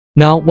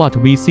Now what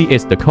we see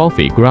is the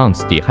coffee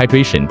grounds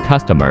dehydration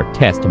customer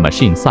test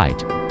machine site.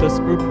 The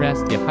screw press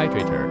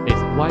dehydrator is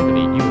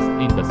widely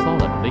used in the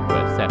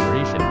solid-liquid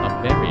separation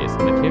of various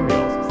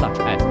materials such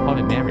as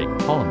polymeric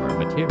polymer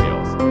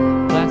materials,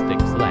 plastic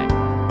slag,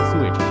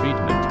 sewage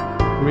treatment,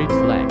 grape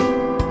slag,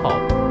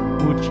 pulp,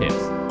 wood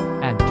chips,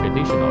 and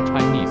traditional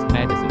Chinese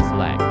medicine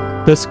slag.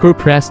 The screw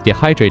press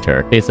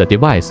dehydrator is a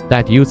device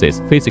that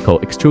uses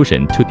physical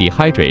extrusion to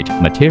dehydrate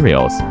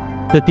materials.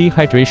 The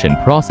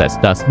dehydration process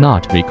does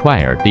not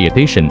require the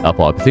addition of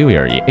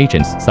auxiliary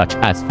agents such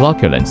as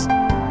flocculants,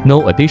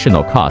 no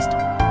additional cost,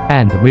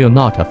 and will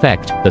not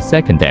affect the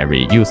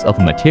secondary use of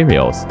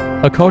materials.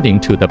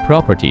 According to the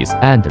properties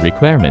and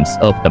requirements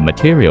of the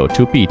material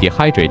to be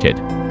dehydrated,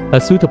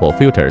 a suitable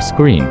filter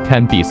screen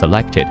can be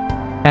selected,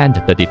 and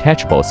the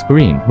detachable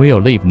screen will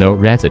leave no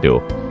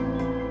residue.